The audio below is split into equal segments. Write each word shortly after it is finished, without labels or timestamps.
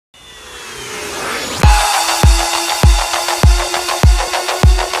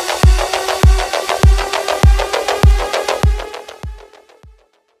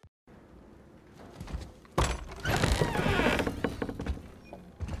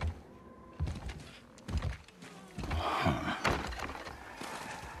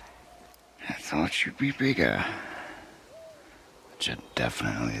thought you'd be bigger. But you're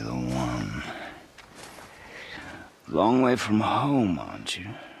definitely the one. Long way from home, aren't you?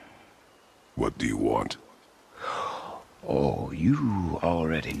 What do you want? Oh, you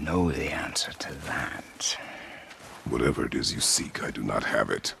already know the answer to that. Whatever it is you seek, I do not have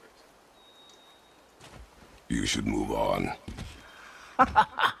it. You should move on.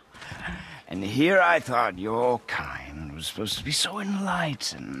 And here I thought your kind was supposed to be so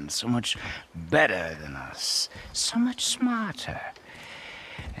enlightened, so much better than us, so much smarter.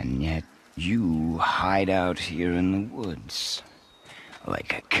 And yet you hide out here in the woods,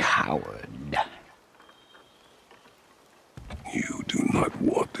 like a coward. You do not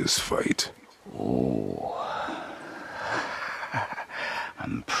want this fight. Oh,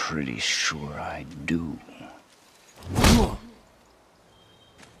 I'm pretty sure I do.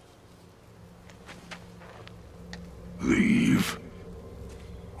 Leave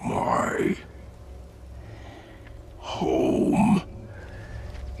my home.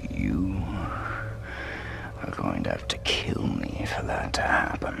 You are going to have to kill me for that to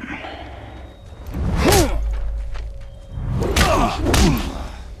happen.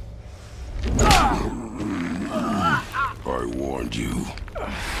 I warned you.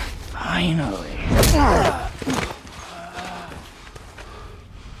 Finally.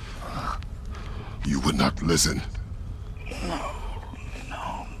 You would not listen. No.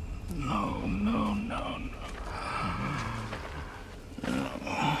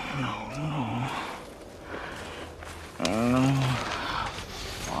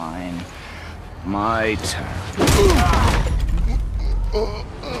 Fine. My turn.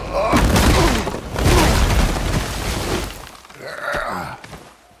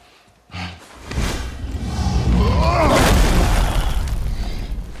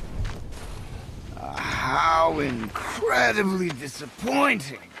 How incredibly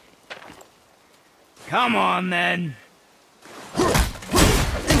disappointing. Come on, then.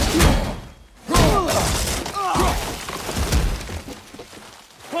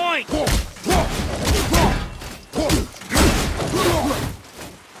 Point!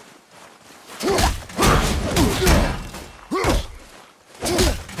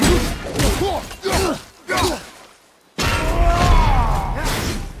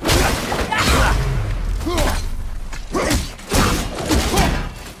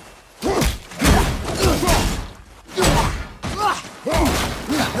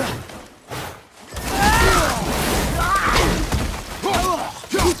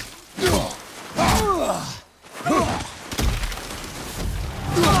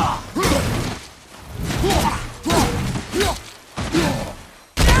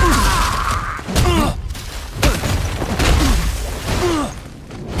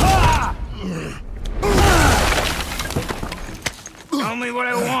 Tell me what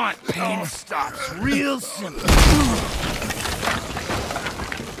I want. Pain stops real simple.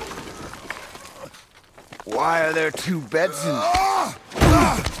 Why are there two beds in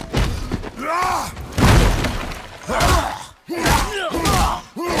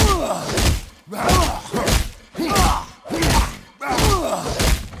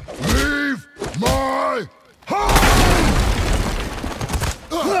Leave my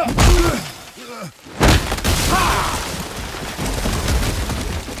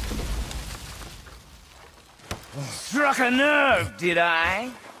Struck a nerve, did I?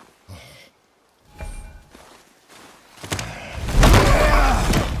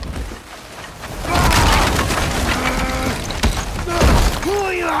 Who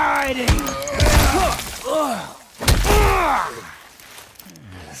are you hiding?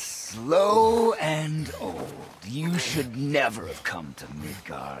 Slow and old. You should never have come to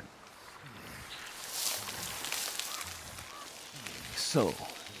Midgard. So,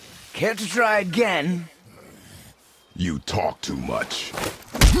 care to try again? You talk too much.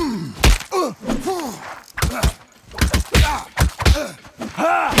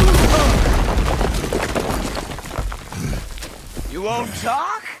 You won't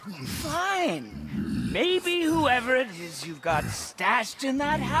talk? Fine. Maybe whoever it is you've got stashed in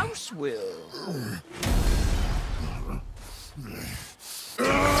that house will.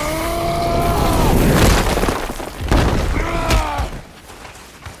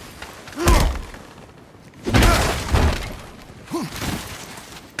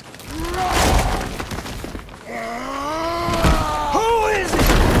 Who is it?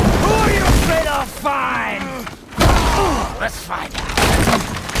 Who are you afraid I'll find? Let's find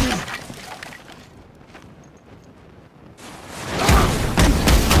out.